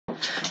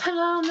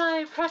Hello,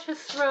 my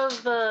precious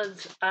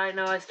rosebuds. I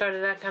know I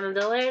started that kind of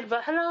delayed,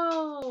 but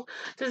hello!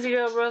 This is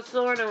your girl,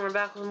 Rosethorn, and we're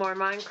back with more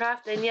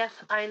Minecraft. And yes,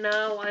 I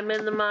know, I'm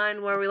in the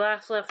mine where we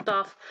last left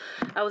off.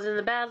 I was in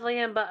the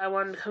Badland, but I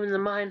wanted to come in the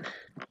mine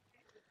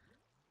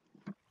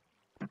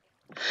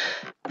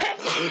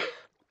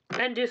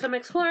and do some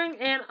exploring,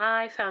 and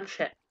I found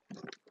shit.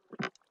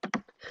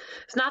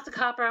 It's not the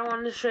copper I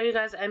wanted to show you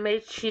guys. I may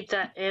cheat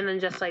that in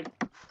and just, like,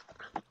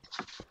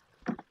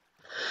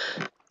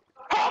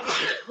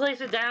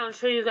 place it down and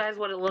show you guys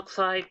what it looks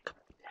like.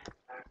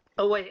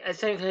 Oh wait, I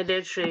think I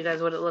did show you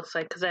guys what it looks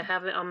like because I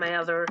have it on my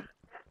other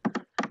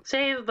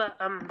save, but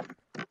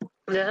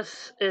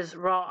this is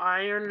raw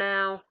iron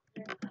now.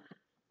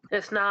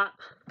 It's not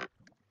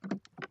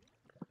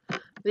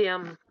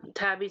the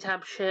tabby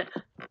tab shit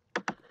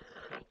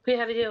we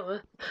had to deal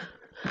with.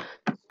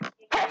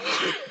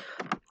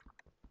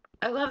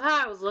 I love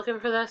how I was looking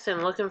for this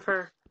and looking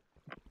for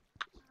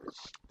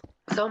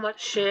so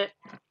much shit.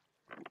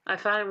 I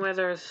find where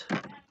there's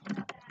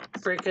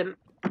freaking...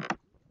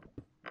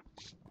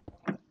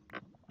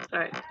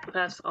 Alright,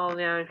 that's all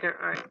the iron here.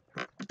 Alright.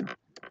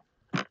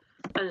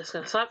 I'm just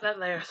gonna slap that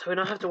there so we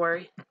don't have to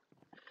worry.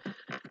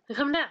 And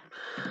come down.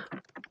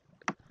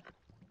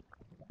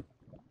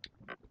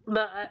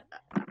 But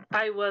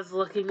I was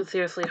looking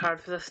seriously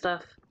hard for this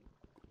stuff.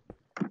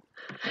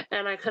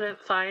 And I couldn't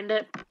find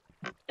it.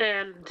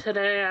 And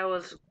today I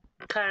was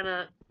kind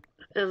of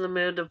in the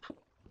mood to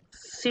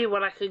see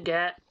what I could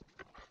get.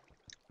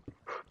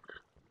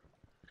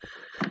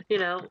 You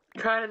know,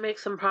 try to make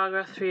some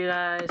progress for you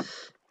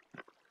guys.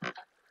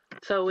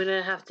 So we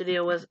didn't have to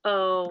deal with,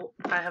 oh,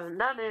 I haven't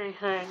done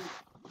anything.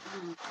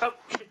 Oh,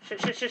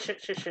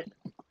 shit.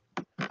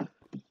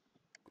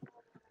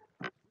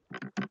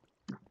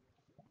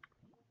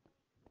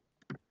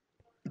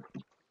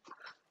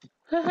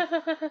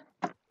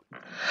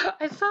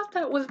 I thought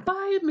that was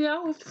by me. I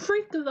was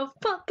freaking the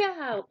fuck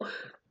out.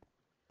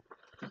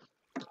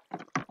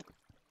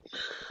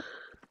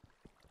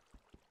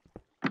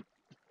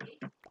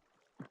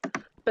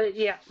 But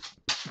yeah,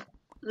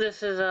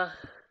 this is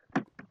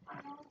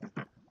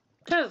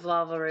there's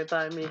lava right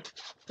by me.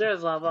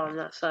 There's lava on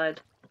that side.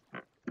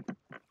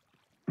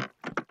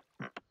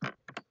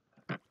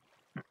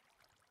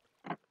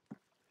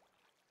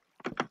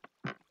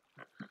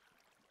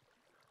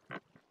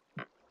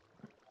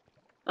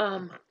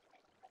 I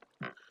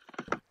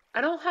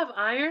don't have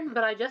iron,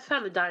 but I just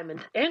found a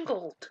diamond and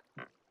gold.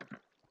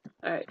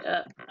 Alright,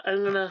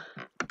 I'm gonna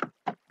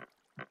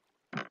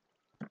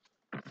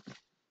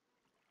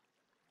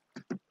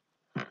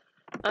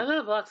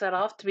block that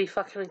off to be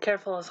fucking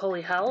careful as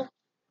holy hell.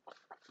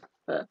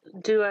 But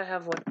do I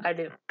have one? I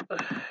do.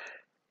 I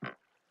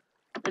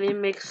need to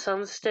make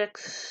some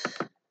sticks.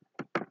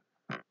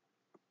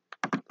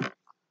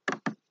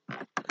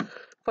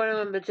 For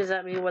anyone bitches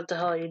at me, what the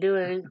hell are you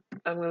doing?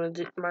 I'm gonna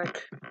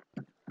mark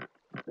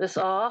this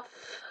off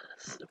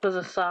with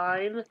a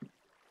sign.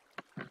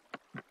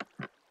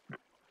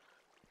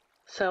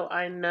 So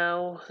I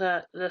know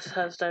that this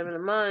has diamond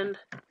in mind.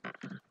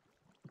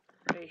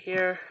 Right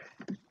here.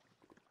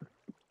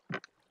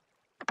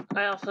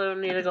 I also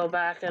need to go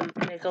back and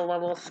make a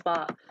level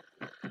spot.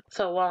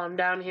 So while I'm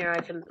down here, I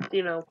can,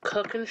 you know,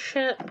 cook and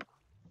shit.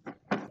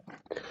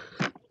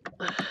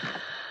 I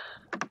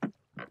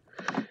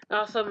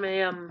also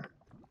may,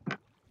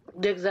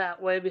 dig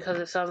that way because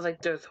it sounds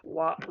like there's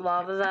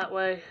lava that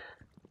way.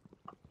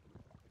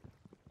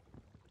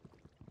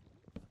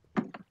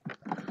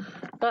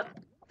 But,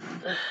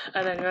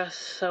 I digress.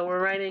 So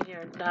we're writing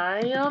here,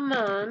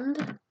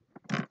 diamond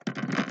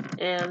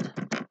and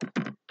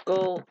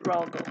gold,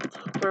 raw gold.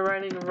 We're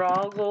writing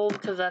raw gold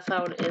because that's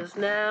how it is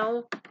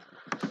now.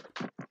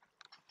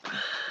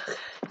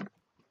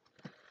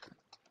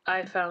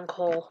 I found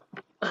coal.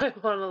 I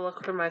want to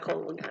look for my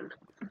coal again.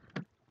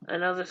 I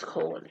know there's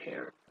coal in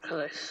here because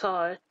I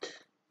saw it.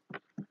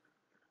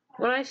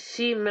 When I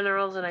see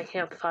minerals and I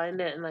can't find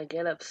it and I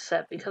get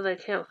upset because I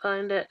can't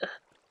find it.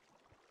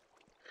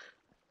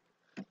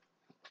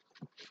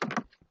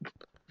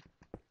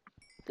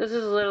 This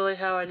is literally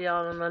how I deal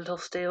on a mental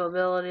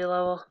stability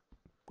level.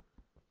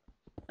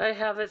 I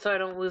have it so I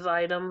don't lose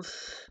items.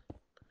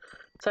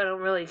 So I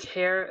don't really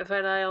care if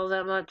I die all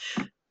that much.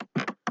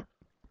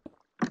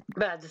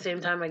 But at the same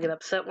time I get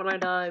upset when I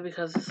die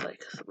because it's like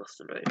the most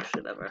annoying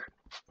shit ever.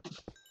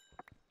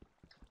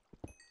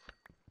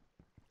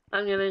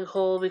 I'm getting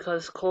coal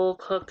because coal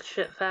cooks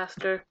shit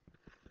faster.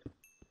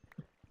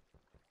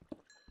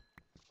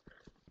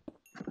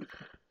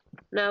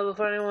 Now,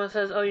 before anyone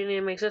says, oh, you need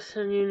to make this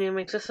and you need to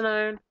make this an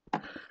iron,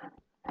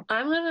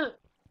 I'm gonna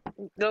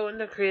go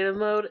into creative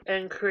mode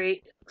and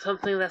create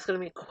something that's gonna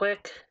be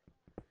quick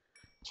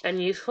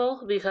and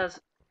useful because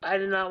I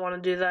did not want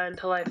to do that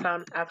until I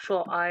found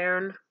actual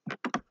iron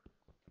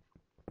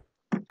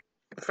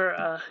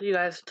for you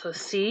guys to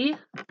see.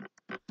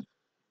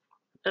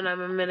 And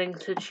I'm admitting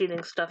to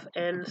cheating stuff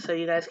in so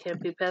you guys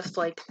can't be pissed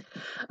like,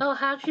 oh,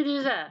 how'd you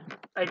do that?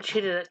 I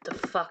cheated it the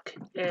fuck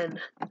in.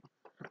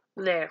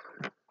 There.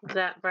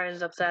 That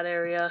brightens up that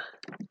area.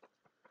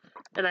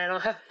 And I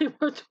don't have any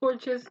more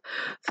torches,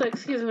 so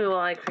excuse me while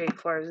I create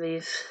 4 of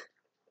these.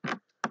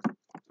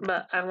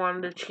 But I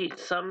wanted to cheat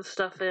some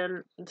stuff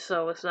in,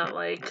 so it's not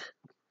like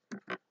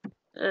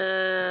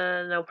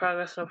no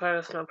progress, no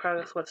progress, no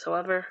progress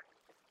whatsoever.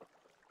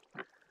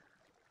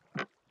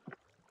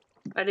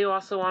 I do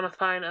also want to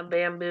find a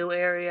bamboo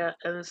area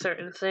and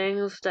certain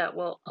things that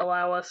will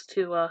allow us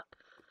to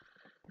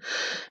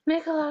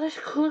make a lot of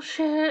cool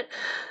shit.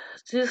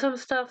 Do some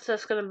stuff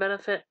that's going to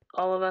benefit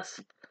all of us.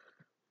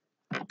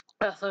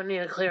 I also need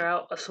to clear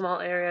out a small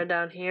area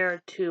down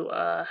here to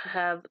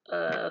have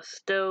a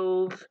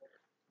stove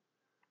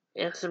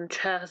and some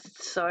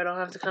chests so I don't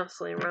have to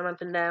constantly run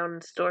up and down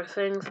and store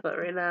things. But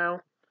right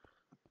now,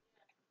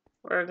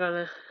 we're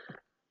going to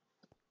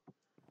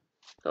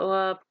go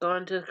up, go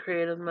into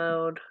creative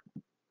mode.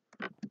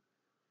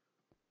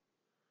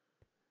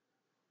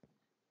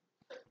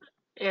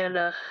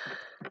 And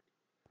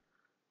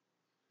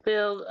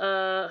build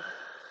a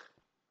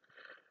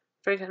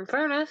freaking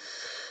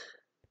furnace.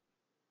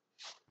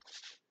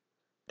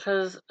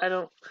 Because I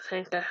don't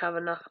think I have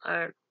enough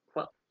iron.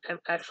 Well, I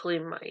actually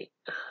might.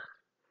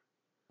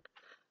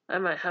 I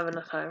might have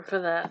enough iron for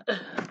that.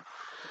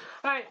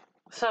 Alright,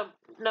 so,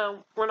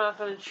 no, we're not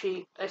going to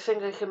cheat. I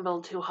think I can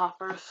build 2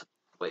 hoppers.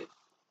 Wait,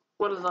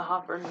 what does a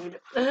hopper need?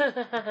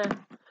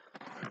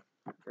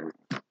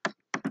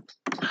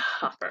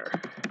 Hopper.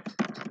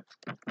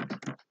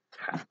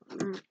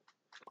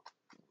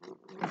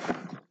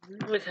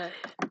 Okay.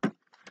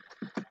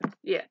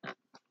 Yeah,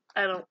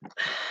 I don't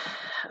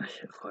have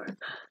shit for it.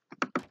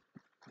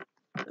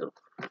 Oop.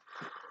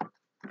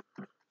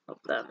 Oh,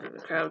 that made me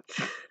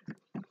crouch.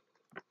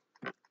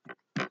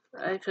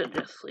 I could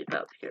just sleep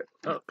out here.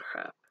 Oh,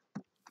 crap.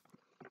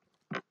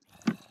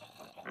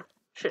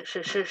 Shit.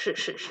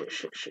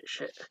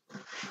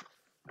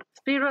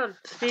 Speedrun.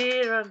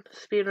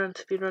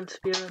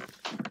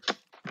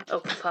 Oh,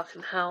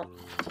 fucking hell.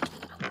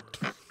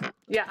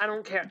 Yeah, I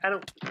don't care.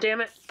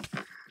 Damn it.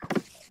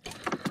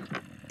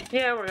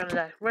 Yeah, we're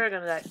gonna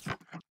die.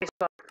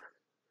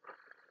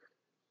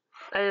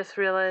 I just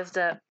realized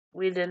that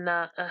we did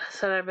not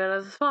set our bed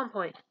as a spawn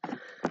point.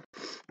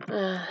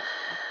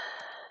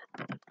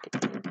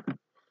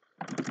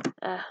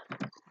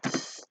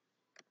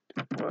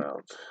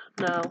 World.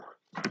 No.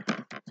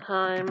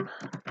 Time.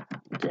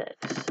 Deck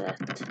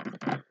set.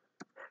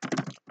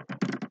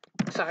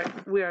 Sorry,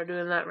 we are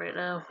doing that right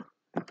now.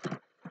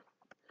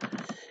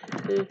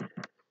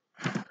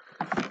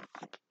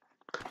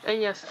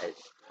 And yes, I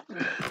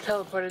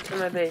teleported to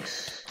my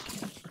base.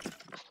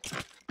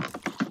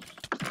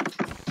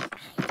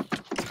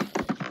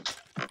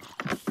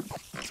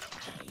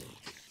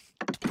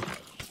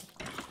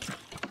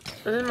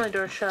 Isn't my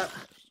door shut?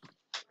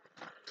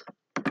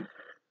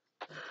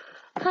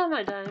 How am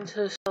I dying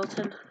to a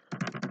skeleton?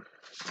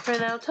 Right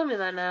now, tell me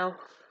that now.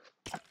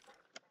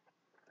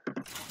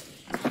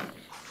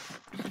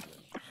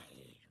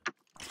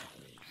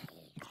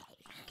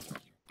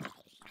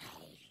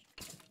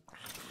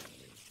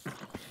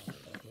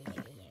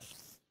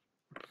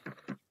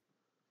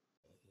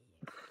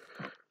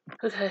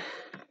 Okay.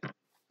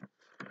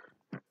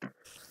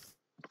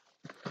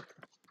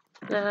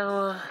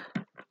 Now,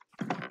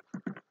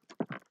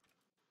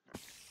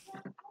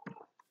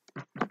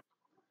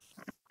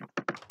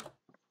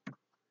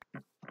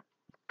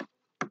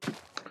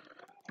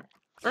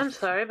 I'm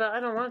sorry, but I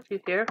don't want you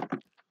here.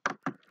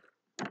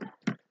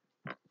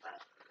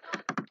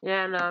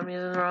 Yeah, no, I'm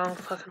using the wrong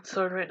fucking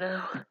sword right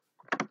now.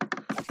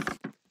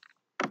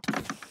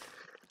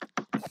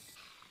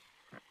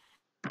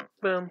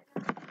 Boom.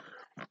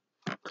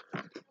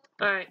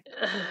 Alright,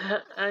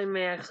 I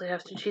may actually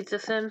have to cheat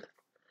this in.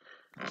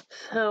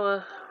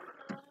 So,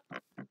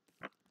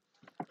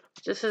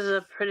 this is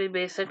a pretty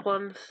basic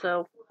one,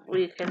 so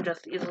we can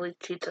just easily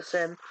cheat this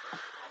in.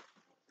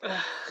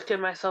 Give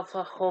myself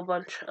a whole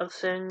bunch of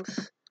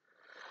things.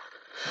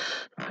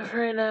 But for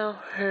right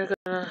now, we're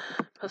gonna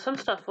put some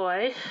stuff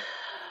away.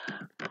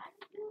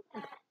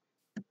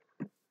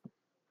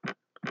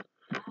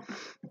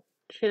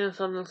 Cheating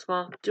something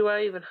small. Do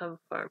I even have a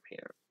farm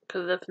here?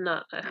 Because if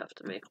not, I have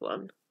to make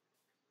one.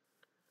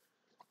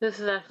 This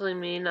is actually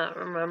me not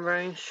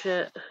remembering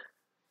shit.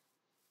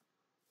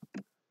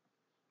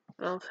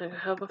 I don't think I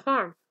have a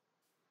farm.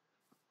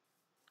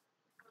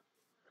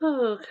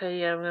 Oh, okay,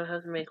 yeah, I'm gonna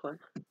have to make one.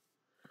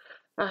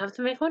 I'll have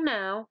to make one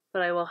now,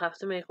 but I will have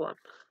to make one.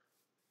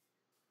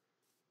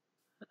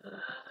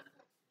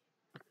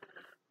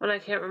 When I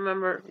can't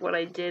remember what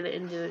I did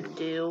and didn't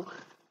do.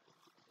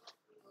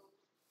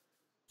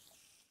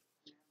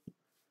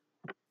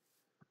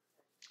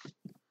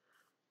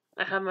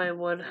 I have my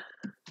wood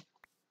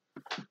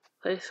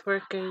place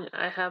working.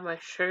 I have my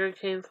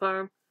sugarcane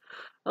farm.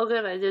 Oh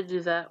good, I did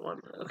do that one.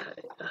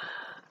 Okay.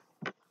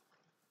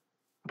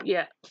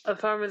 Yeah, a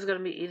farm is gonna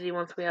be easy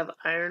once we have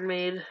iron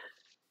made.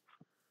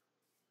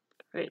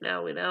 Right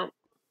now we don't.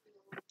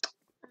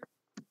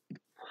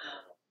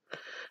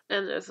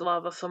 And there's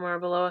lava somewhere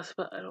below us,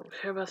 but I don't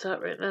care about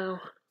that right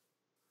now.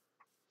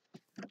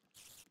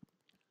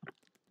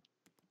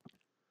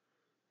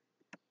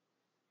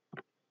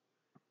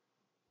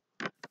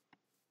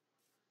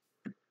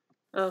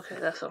 Okay,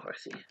 that's a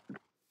horsey.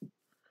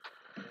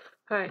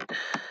 Alright.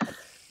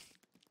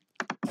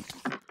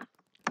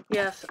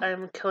 Yes,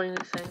 I'm killing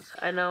these things.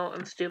 I know,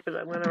 I'm stupid.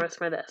 I'm gonna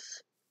rest my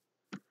desk.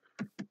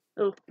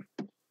 Ooh.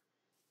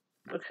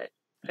 Okay.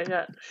 I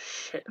got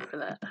shit for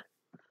that.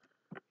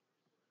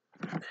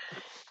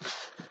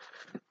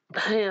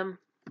 Okay.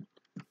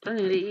 I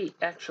need to eat,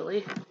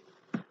 actually.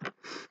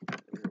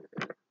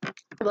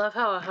 Love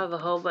how I have a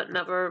hoe, but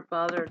never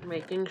bothered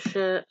making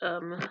shit.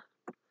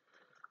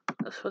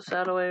 Let's put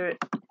that away. Right.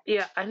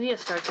 Yeah, I need to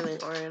start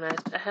getting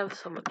organized. I have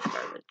so much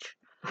garbage.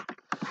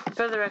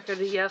 For the record,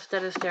 yes,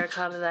 that is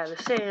terracotta, that is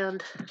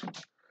sand.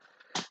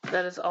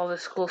 That is all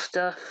this cool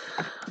stuff.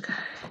 Okay.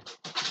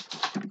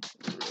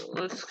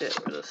 Let's get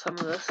rid of some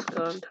of this.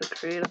 Go into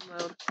creative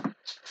mode.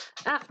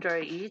 After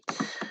I eat.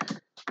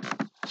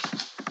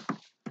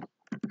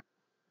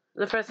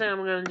 The first thing I'm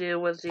gonna do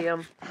was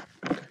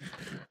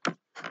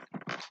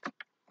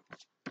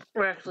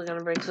we're actually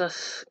gonna break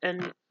this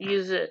and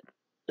use it.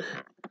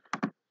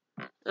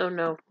 Oh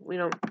no, we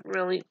don't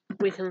really,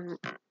 we can,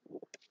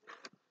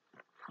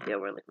 yeah,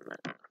 we're leaving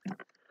that.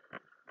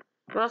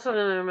 I'm also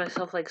gonna give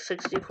myself like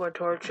 64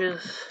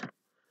 torches.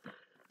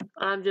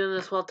 I'm doing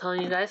this while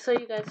telling you guys, so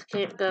you guys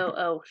can't go,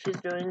 oh, she's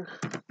doing,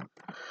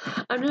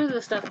 I'm doing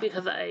this stuff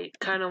because I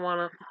kind of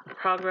want to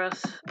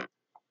progress,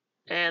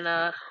 and,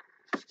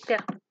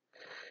 yeah,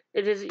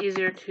 it is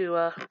easier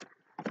to,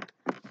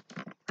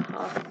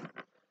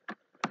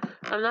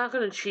 I'm not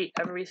gonna cheat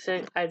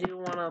everything. I do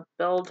want to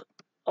build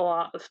a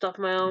lot of stuff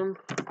of my own,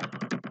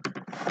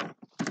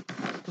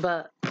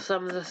 but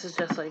some of this is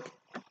just like,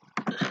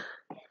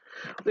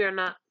 we are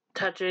not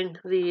touching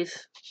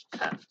these.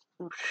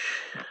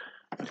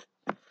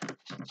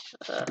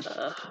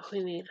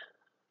 We need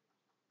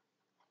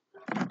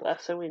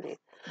less than we need.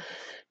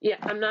 Yeah,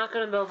 I'm not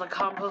gonna build a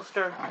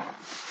composter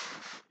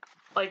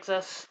like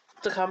this.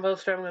 The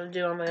composter I'm gonna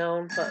do on my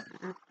own, but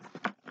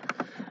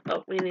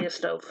oh, we need a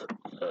stove,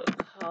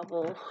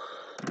 cobble,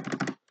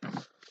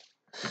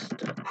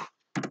 stove,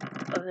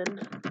 oven,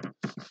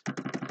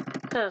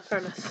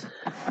 furnace.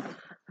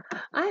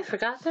 I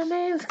forgot their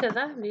names because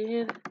I'm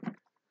mean.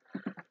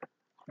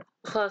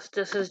 Plus,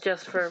 this is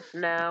just for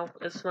now.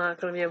 It's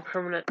not gonna be a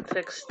permanent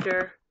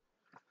fixture.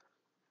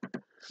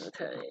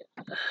 Okay.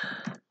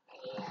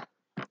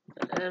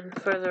 And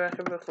for the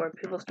record, before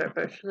people start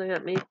purchasing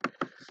at me,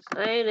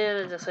 I ain't in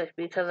it just like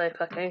because I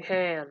fucking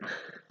can.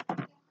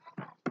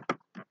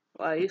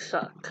 Why you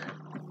suck?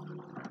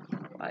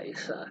 Why you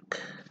suck?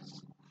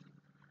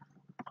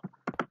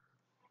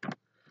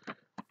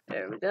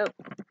 There we go.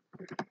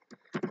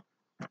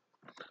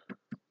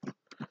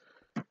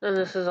 And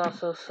this is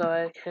also so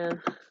I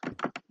can.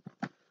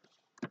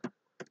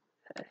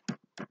 Okay.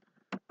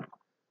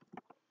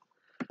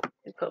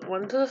 You put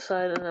one to the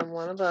side and then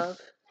one above.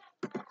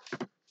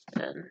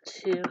 And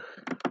two.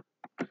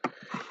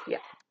 Yeah.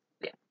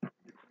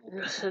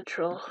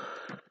 Central.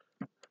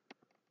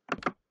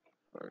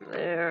 One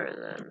there,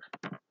 and then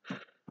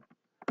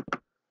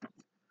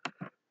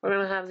we're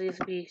gonna have these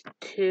be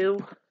 2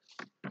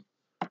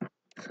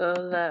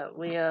 so that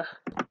we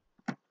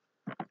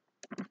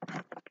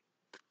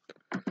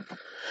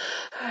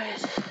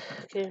alright,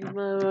 game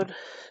mode,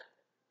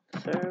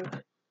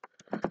 serve.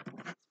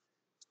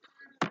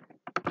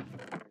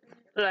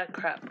 Ah,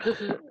 crap.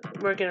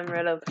 We're getting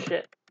rid of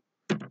shit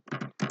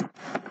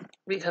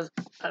because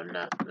I'm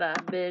not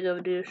that big of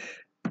a douche.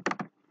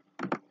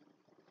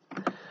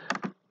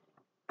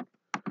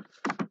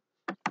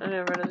 I'm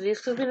gonna get rid of these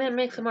because we didn't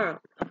make tomorrow.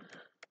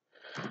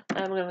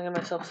 I'm gonna give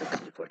myself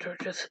 64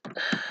 torches.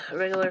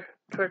 Regular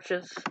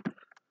torches.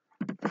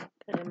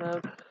 Game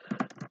mode.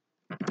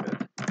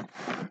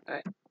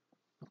 Alright.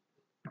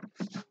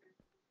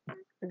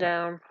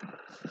 Down.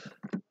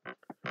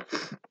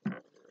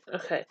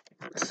 Okay,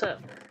 so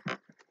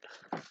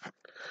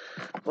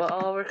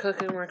while we're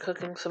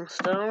cooking some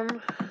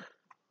stone.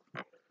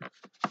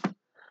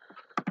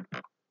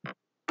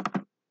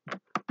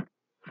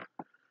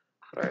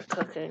 We're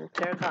cooking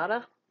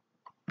terracotta,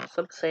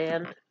 some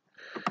sand,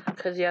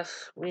 because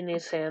yes, we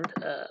need sand.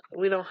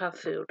 We don't have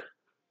food.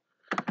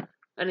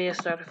 I need to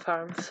start a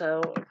farm,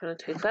 so I'm going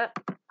to take that.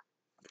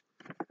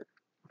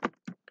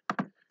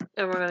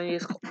 And we're going to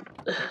use coal.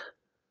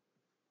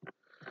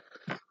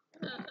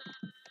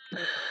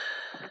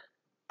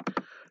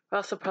 We're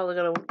also probably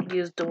going to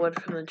use the wood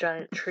from the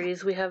giant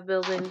trees we have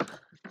building,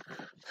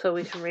 so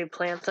we can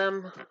replant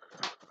them.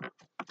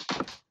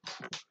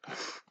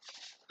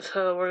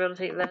 So we're going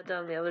to take that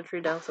down, the other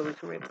tree down, so we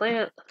can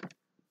replant.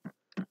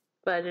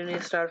 But I do need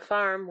to start a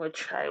farm,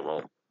 which I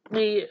will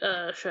be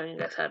showing you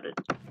guys how to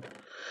do.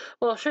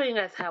 Well, I'll show you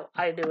guys how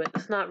I do it.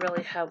 It's not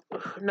really how...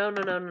 No.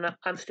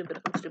 I'm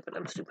stupid.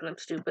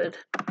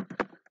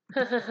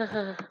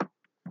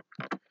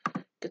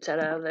 Get that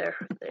out of there.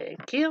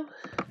 Thank you.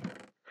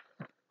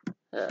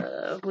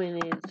 We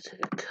need to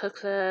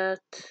cook that.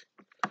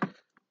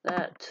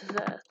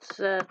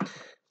 That.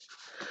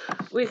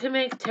 We can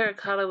make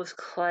terracotta with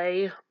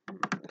clay,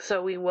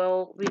 so we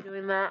will be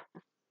doing that.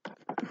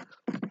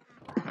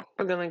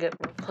 We're gonna get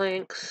more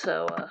planks,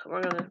 so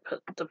we're gonna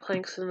put the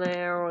planks in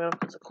there, we're gonna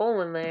put the coal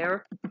in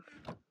there.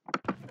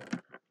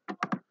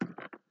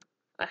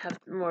 I have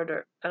more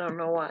dirt. I don't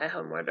know why I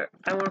have more dirt.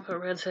 I want to put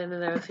red sand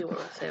in there and see what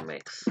red sand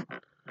makes.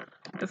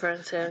 If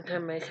red sand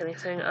can make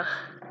anything.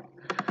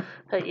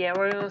 But yeah,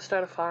 we're gonna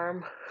start a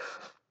farm.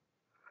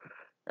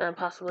 And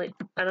possibly,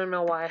 I don't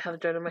know why I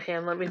have dirt in my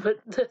hand. Let me put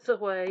this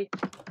away.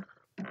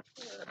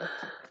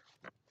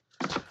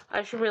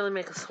 I should really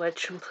make a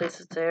switch and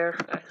place it there.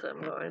 Actually,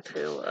 I'm going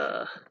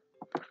to,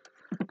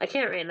 I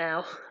can't right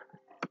now.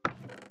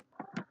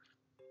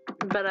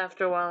 But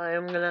after a while, I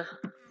am gonna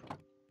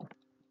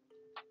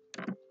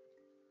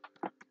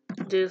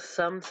do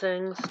some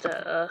things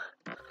that,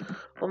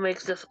 will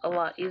make this a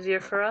lot easier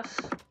for us.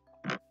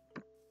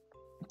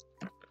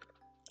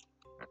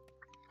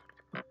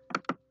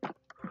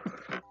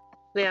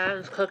 The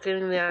iron's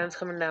cooking, the iron's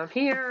coming down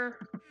here.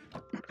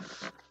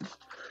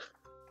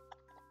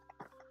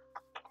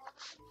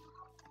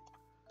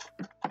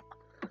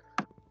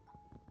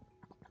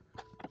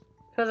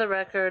 For the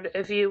record,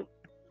 if you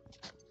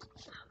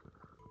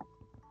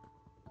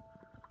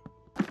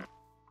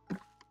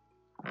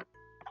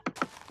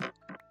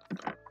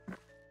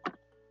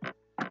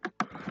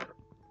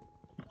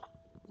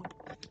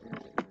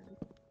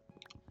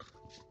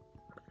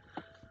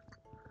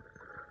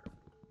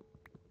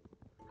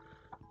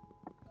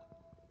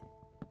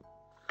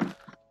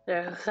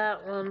there's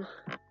that one.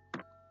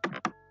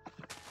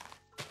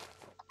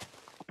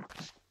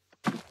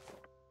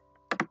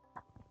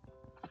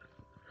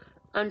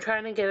 I'm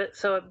trying to get it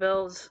so it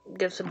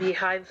gives a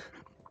beehive.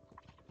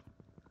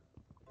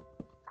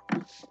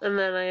 And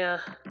then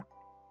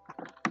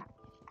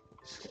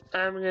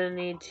I'm gonna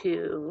need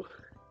to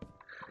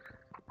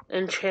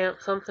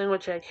enchant something,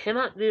 which I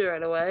cannot do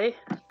right away.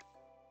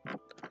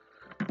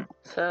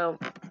 So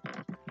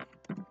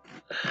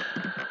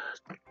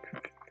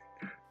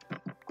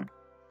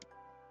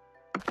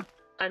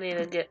I need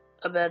to get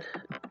a bed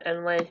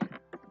and lay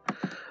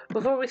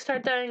before we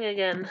start dying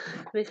again,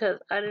 because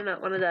I do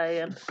not want to die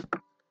again.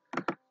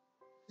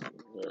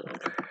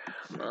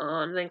 Come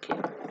on, thank you.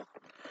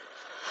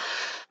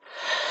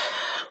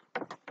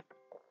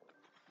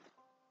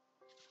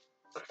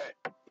 Okay.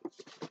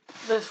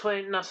 This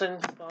way nothing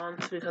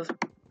spawns because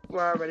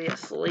we're already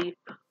asleep.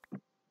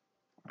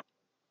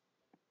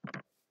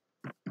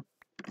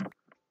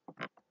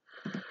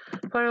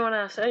 If anyone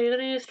asks, are you going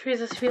to use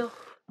trees as fuel?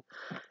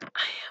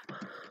 I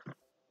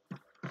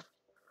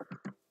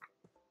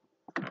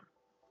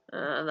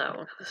am. That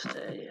one can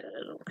stay.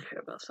 I don't care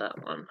about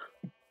that one.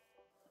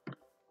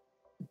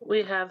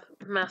 We have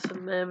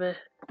massive maybe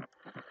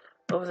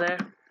over there.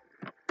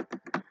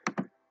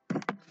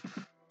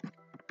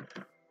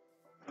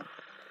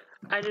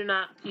 I do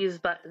not use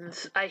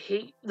buttons. I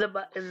hate the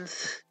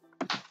buttons.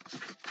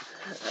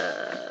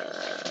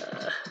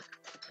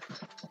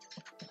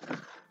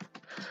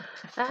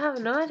 I have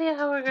no idea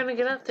how we're gonna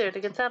get up there to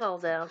get that all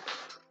down.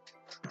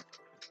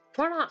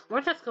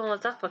 We're just gonna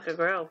let that fucker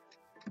grow.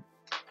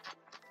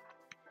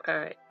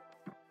 Alright.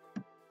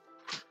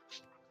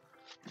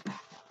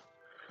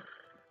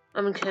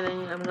 I'm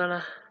kidding, I'm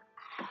gonna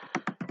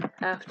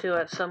have to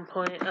at some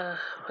point,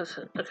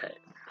 listen, okay.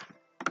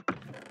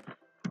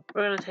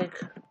 We're gonna take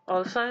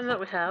all the sign that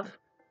we have,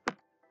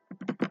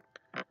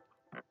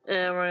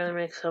 and we're gonna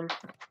make some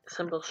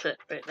simple shit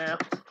right now.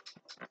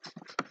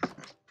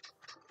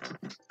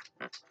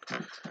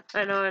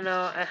 I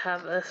know, I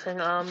have this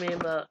thing on me,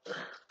 but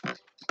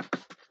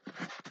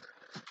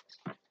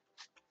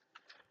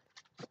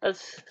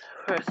let's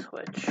first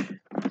switch.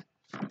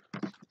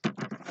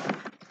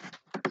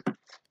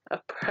 A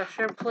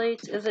pressure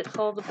plate? Is it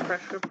called a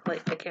pressure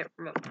plate? I can't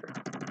remember.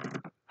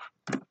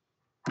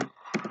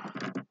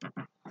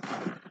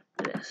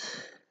 It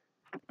is.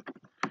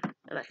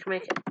 And I can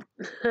make it.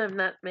 I'm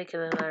not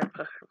making an iron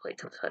pressure plate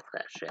to suck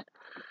that shit.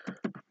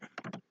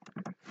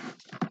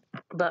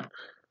 But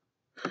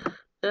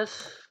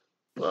this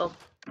will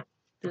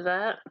do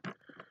that.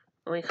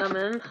 When we come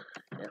in,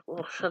 it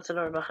will shut the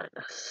door behind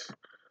us.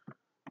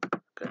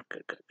 Good,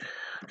 good, good.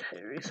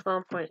 Okay,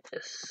 respawn point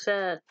is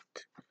set.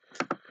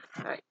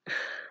 Alright.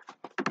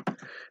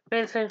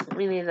 Main thing,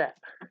 we need that.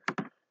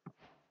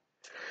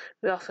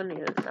 We also need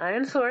an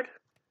iron sword.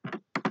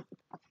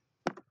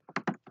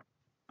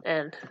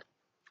 And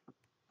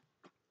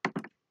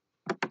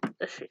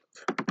a shield.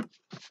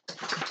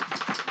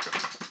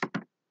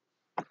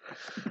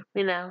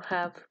 We now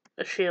have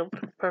a shield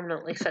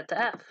permanently set to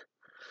F.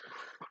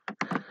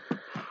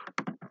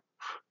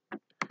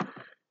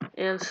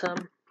 And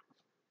some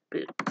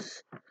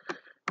boots.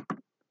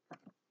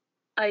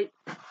 I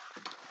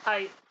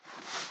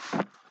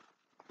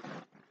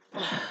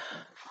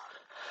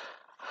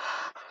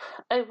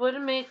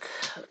would make,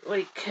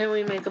 wait, can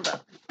we make a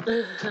belt?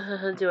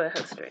 Do I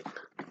have string?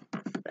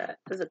 That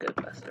is a good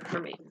question for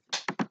me.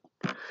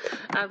 I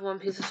have one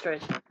piece of string.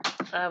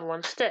 I have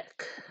one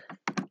stick.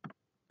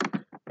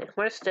 Make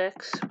more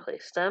sticks,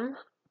 place them.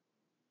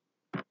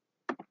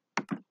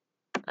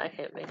 I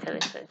can't make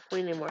anything.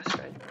 We need more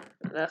string.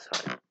 That's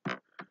fine.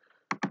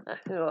 I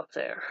can go up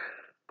there.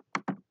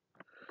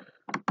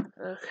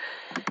 Okay.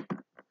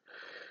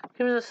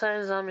 Keeping the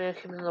signs on me, I'm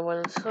keeping the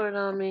wooden sword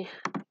on me.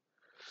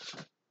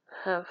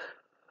 Have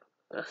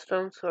a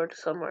stone sword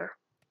somewhere.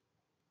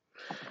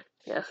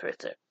 Yes, right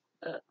there.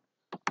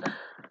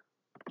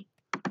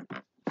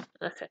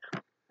 Okay.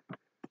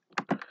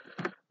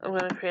 I'm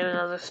gonna create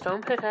another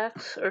stone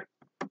pickaxe, or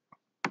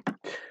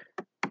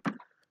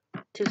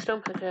 2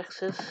 stone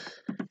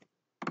pickaxes.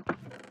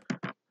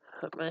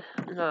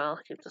 No, I'll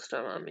keep the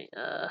stone on me.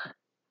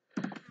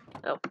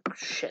 Oh,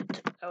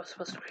 shit. I was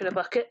supposed to create a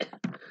bucket.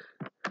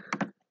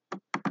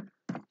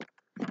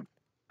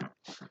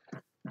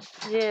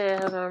 Yeah,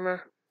 I have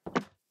armor.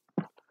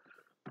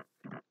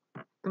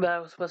 But I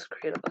was supposed to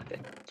create a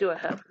bucket. Do I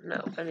have?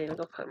 No, I need to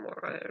go find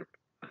more iron.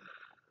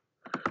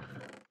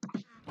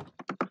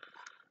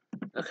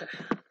 Okay,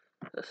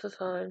 this is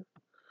fine.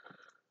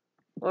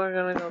 We're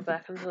gonna go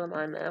back into the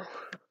mine now.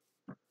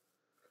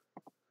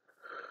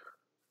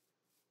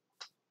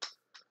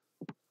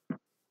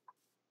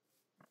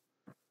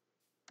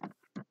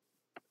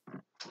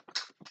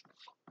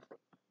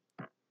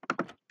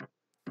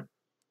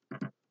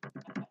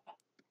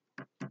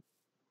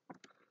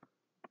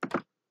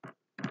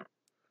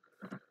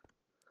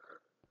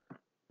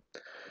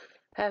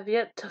 Have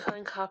yet to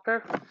find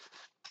copper.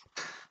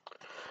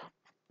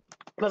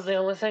 But the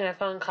only thing I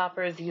found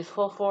copper is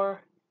useful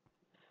for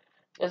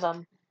is,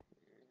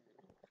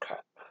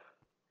 crap.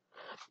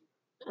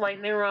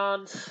 Lightning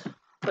rods.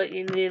 But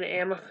you need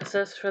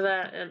amethyst for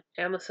that, and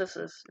amethyst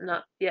is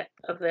not yet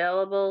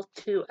available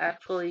to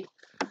actually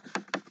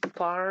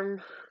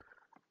farm.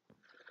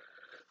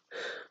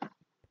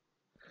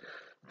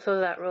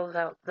 So that rules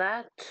out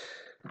that.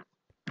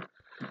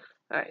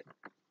 Alright.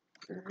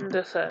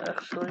 This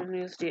actually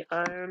needs the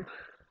iron.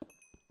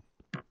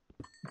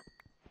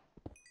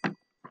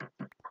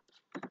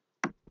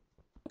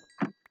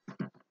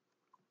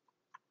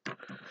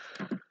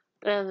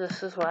 And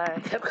this is why I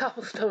kept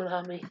cobblestone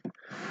on me.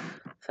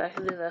 So I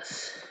can do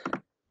this.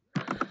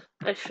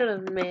 I should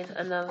have made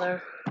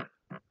another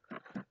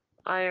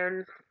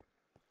iron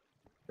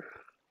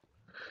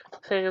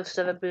thing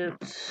instead of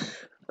boots.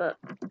 But,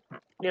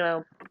 you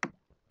know,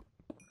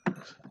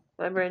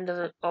 my brain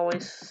doesn't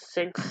always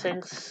think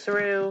things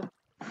through.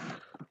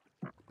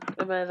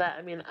 And by that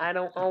I mean I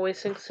don't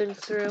always think things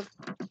through.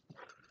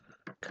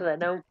 Because I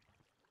don't.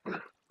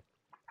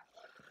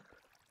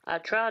 I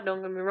tried,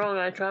 don't get me wrong,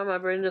 I tried, my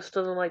brain just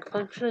doesn't like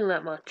functioning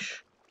that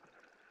much.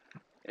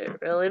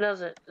 It really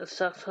doesn't. It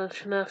stops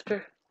functioning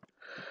after.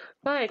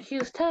 My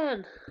IQ's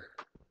 10!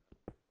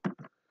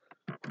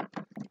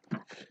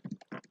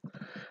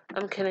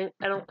 I'm kidding,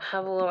 I don't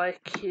have a low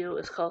IQ,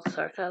 it's called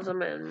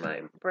sarcasm, and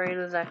my brain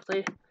is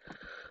actually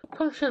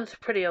functions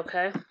pretty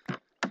okay.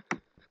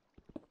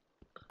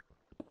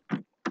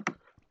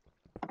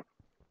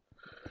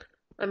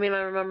 I mean,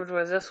 I remembered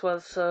where this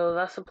was, so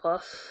that's a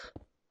plus.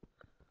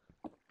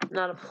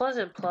 Not a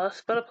pleasant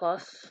plus, but a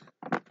plus.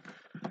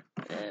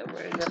 And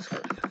we're just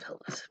going to fill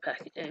this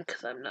back in,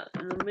 because I'm not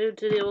in the mood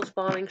to deal with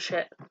spawning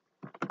shit.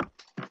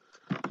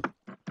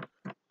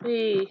 Can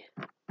we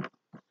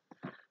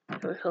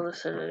fill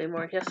this in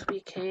anymore? Yes, we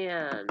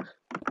can.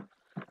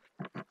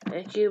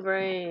 Thank you,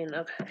 brain.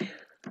 Okay.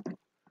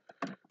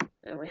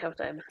 And we have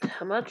diamond.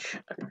 How much?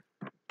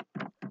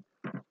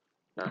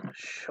 Not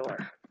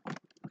sure.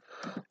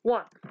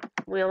 1.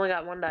 We only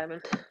got 1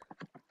 diamond.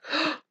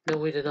 No,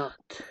 we did not.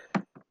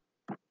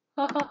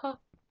 Ha ha ha.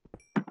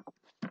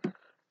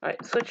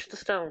 Alright, switch to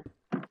stone.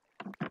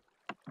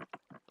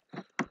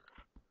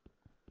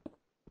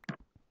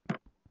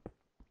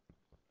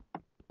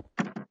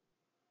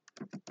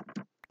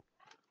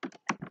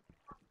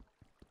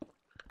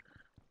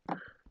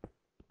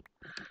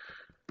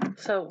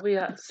 So we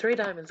got 3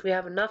 diamonds. We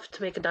have enough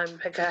to make a diamond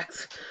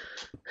pickaxe.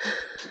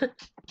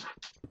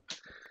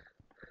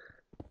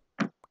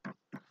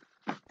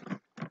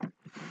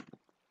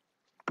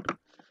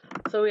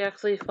 So we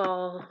actually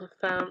found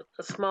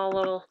a small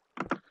little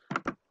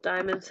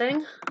diamond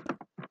thing.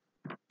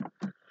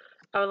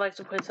 I would like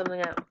to point something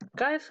out.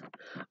 Guys,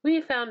 we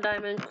found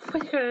diamond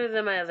quicker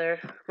than my other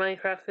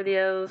Minecraft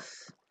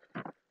videos.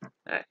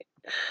 Alright.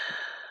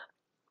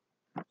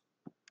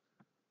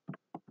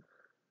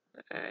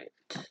 Alright.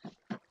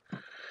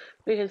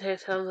 We can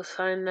take down the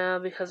sign now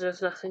because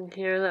there's nothing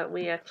here that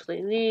we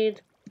actually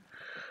need.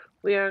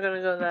 We are going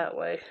to go that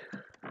way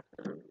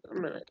in a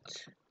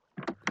minute.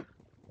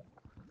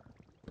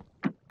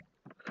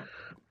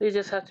 We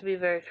just have to be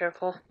very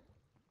careful.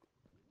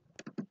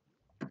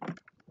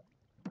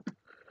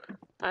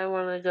 I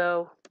want to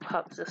go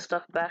pop this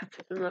stuff back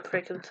in the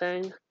freaking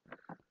thing.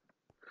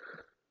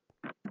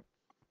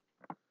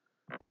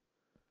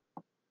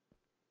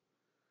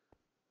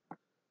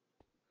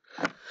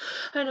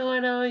 I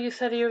know, you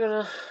said you were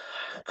going to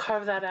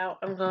carve that out.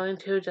 I'm going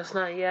to, just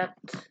not yet.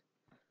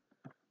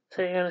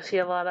 So you're going to see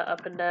a lot of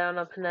up and down,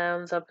 up and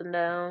downs, up and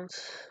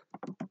downs.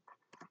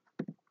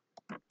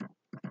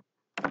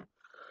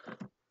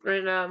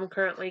 Right now I'm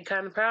currently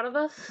kind of proud of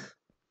us.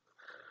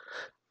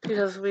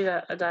 Because we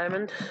got a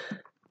diamond.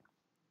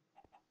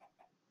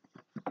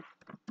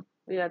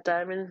 We got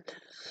diamonds.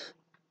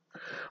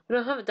 We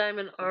don't have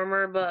diamond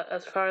armor, but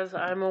as far as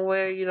I'm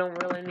aware, you don't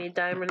really need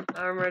diamond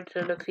armor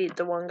to defeat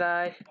the one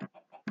guy.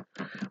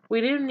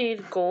 We do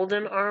need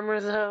golden armor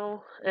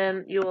though,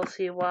 and you will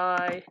see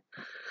why.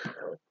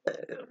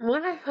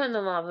 When I find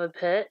a lava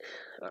pit,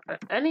 or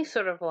any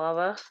sort of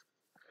lava,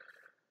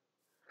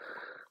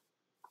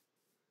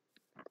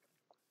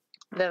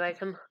 that I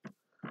can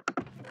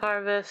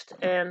harvest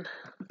and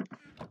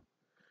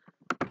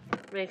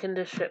make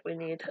into shit we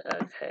need.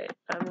 Okay,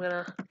 I'm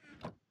gonna...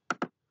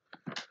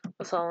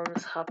 What's all in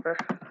this hopper?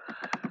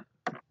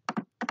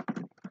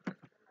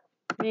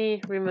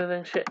 Me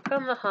removing shit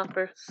from the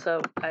hopper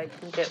so I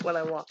can get what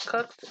I want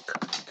cooked.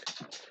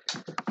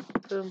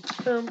 Boom,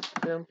 boom,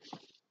 boom.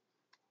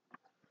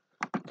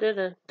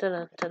 Da-da,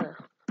 da-da, da-da.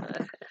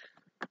 Okay.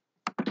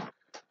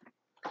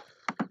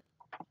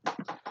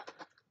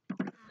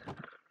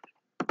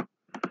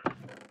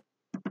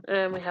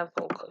 And we have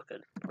gold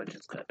cooking, which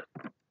is good.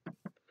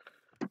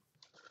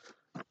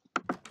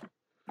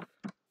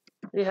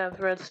 We have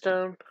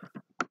redstone.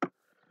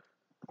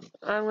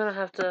 I'm gonna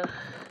have to...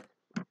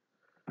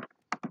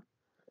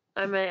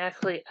 I may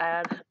actually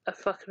add a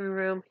fucking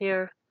room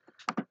here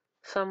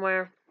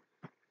somewhere.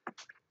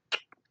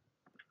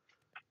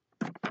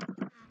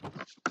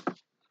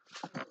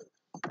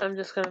 I'm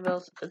just gonna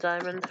build a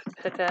diamond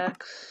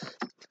pickaxe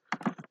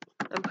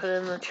and put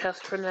it in the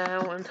chest for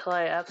now until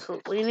I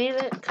absolutely need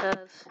it,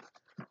 because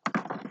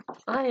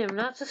I am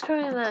not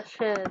destroying that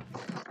shit.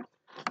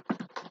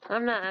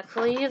 I'm not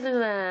actually using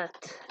that.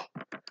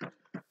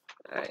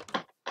 Alright.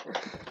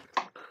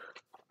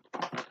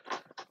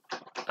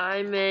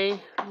 I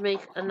may make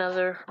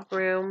another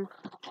room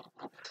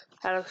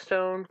out of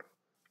stone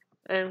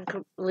and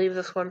leave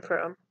this one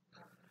for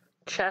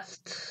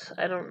chests.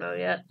 I don't know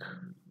yet.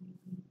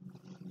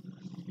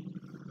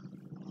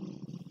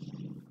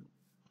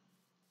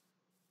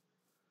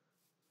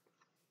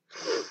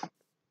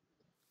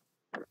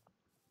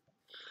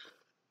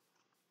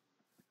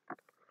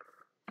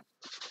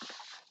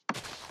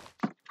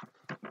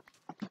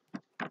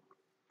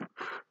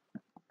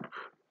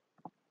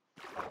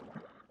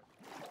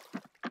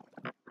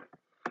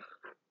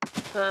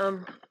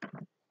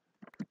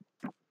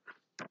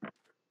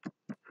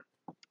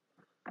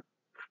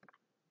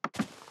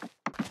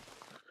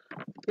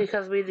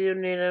 Because we do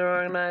need an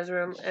organized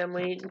room, and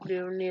we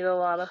do need a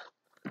lot of...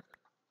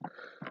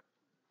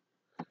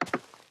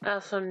 I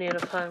also need to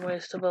find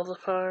ways to build a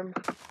farm.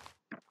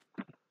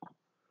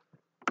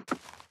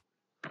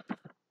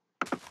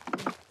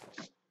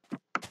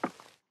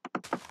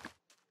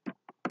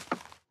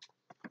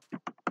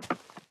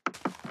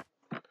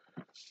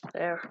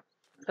 There.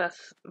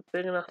 That's a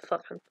big enough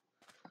fucking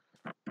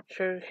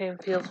sugarcane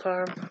field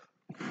farm.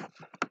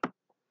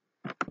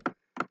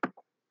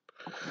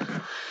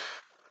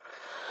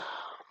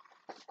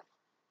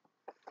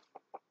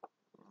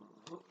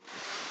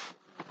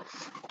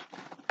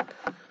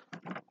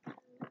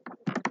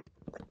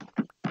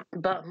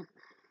 But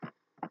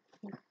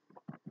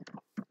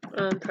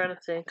I'm trying to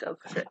think of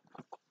shit.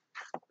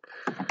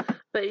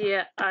 But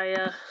yeah,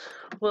 I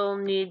will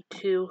need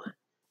to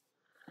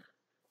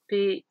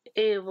be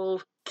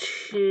able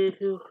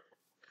to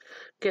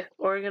get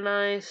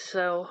organized,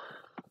 so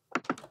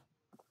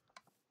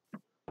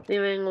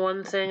leaving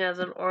one thing as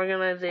an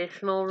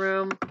organizational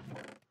room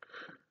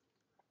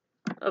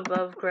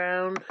above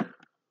ground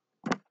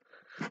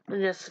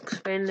and just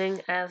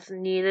expanding as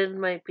needed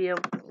might be a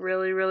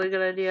really, really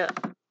good idea.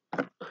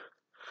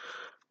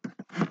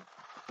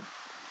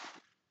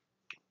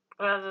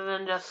 Rather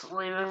than just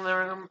leaving the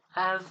room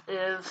as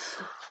is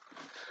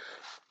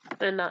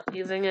and not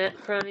using it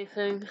for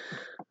anything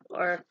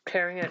or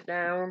tearing it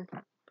down.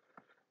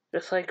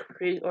 Just like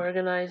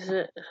reorganize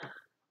it.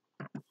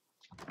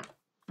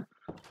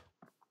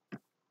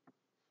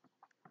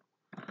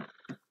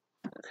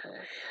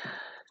 Okay.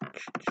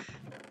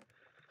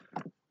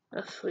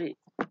 That's sweet.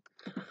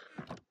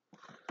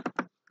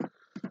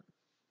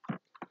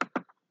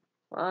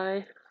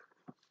 Why?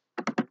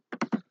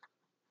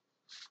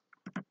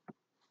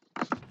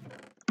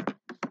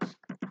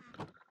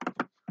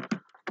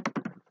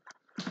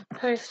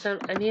 Stone,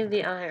 I need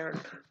the iron.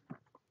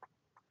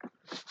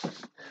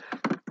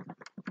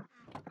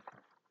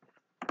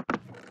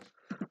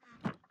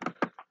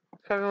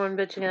 For everyone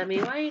bitching at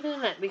me, why are you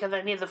doing that? Because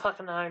I need the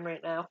fucking iron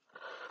right now.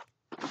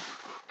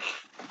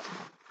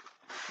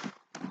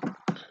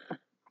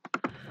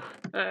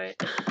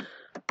 Alright.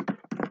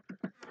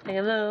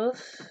 Taking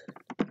those.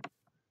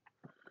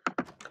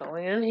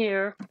 Going in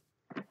here.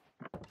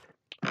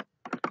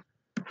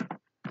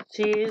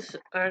 These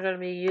are going to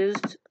be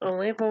used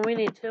only when we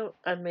need to.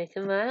 I'm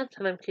making that,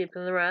 and I'm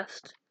keeping the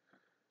rest.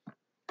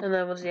 And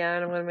then with the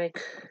iron, I'm going to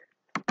make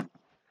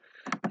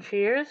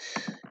shears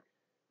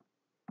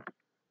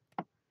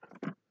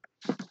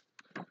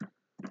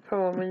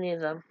for when we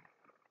need them.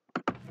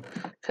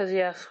 Because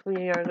yes,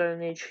 we are going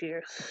to need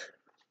shears.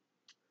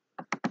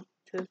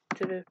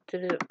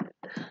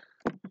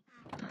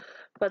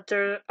 But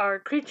there are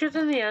creatures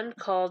in the end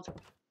called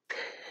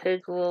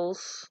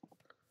piglins.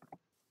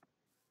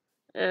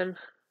 And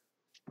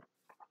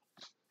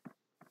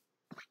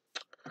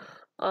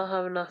I'll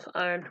have enough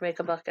iron to make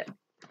a bucket.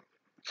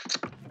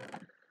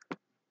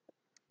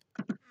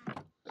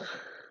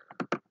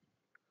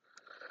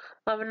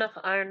 I'll have enough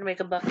iron to make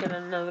a bucket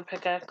and another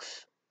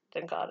pickaxe.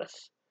 Thank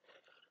goddess.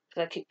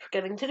 Because I keep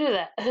forgetting to do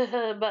that.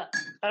 But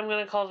I'm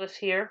going to call this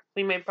here.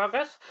 We made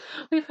progress.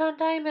 We found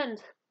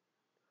diamonds.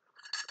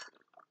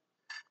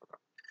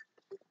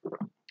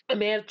 I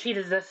may have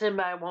cheated this in,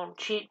 but I won't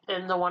cheat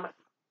in the one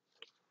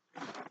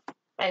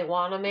I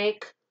want to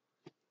make.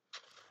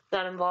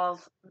 That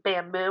involves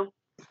bamboo.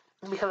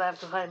 Because I have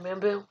to find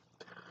bamboo.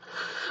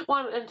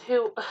 1 and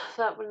 2,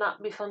 that would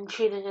not be fun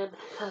cheating in.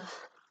 Because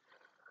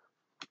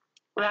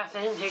that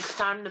thing takes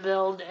time to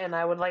build, and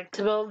I would like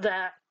to build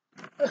that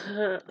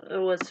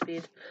with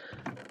speed.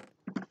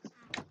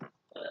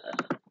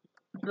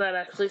 That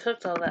actually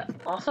cooked all that.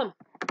 Awesome.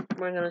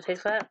 We're going to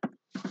take that.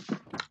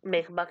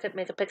 Make a bucket,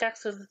 make a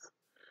pickaxe, and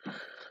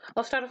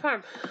I'll start a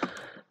farm.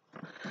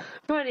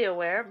 No idea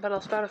where, but I'll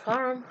start a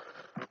farm.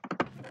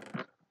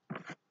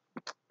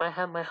 I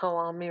have my hoe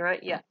on me,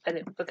 right? Yeah, I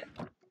do. Okay.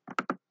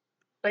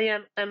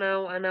 Again, I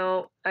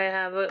know. I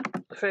have a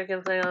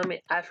freaking thing on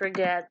me. I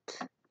forget.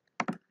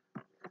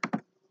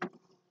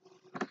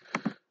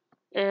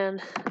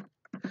 And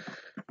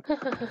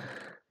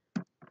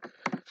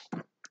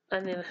I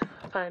need to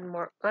find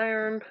more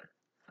iron.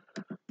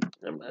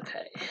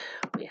 Okay.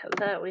 We have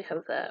that,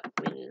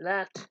 we need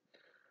that.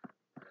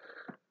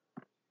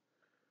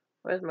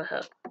 Where's my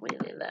hoe? We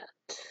need that.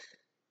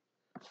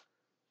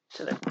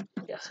 Did I?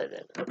 Yes, I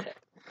did. Okay.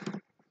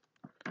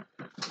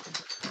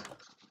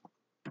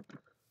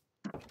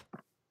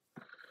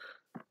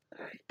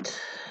 Alright.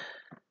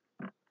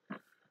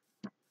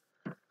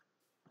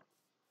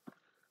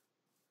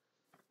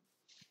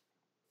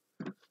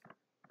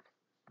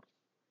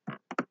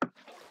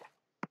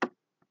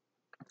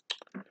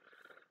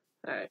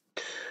 Alright.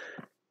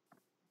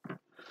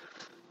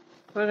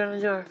 We're gonna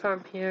do our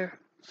farm here.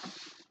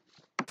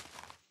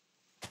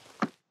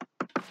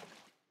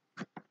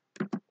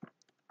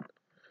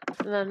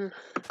 And then,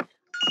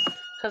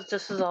 because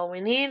this is all we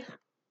need,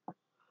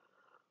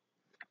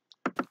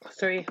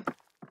 3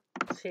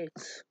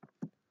 seeds.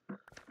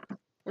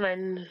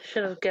 And I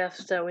should have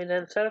guessed that we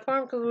didn't start a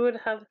farm because we would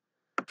have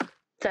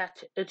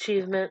that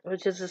achievement,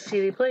 which is a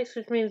seedy place,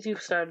 which means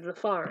you've started a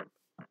farm.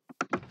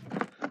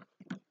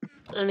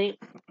 And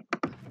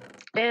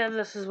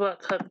this is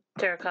what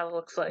terracotta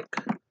looks like.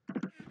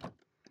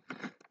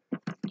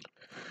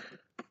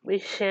 We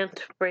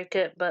shan't break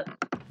it, but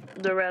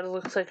the red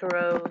looks like a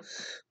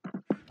rose.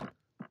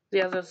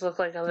 The others look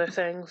like other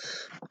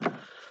things.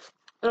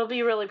 It'll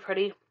be really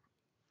pretty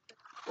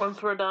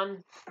once we're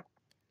done.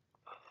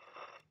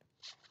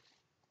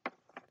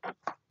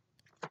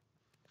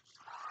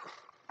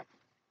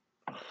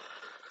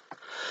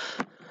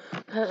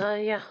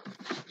 Yeah.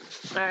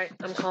 Alright,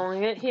 I'm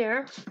calling it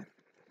here.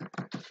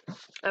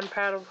 I'm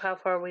proud of how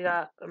far we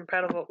got. I'm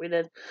proud of what we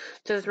did.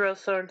 Just Rose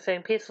Thorn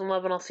saying peace and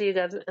love, and I'll see you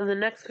guys in the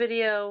next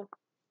video.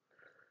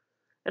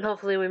 And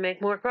hopefully we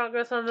make more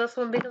progress on this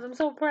one because I'm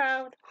so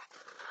proud.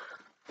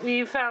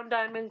 We found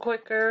diamond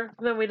quicker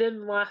than we did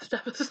in the last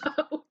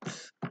episode.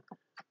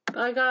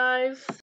 Bye, guys.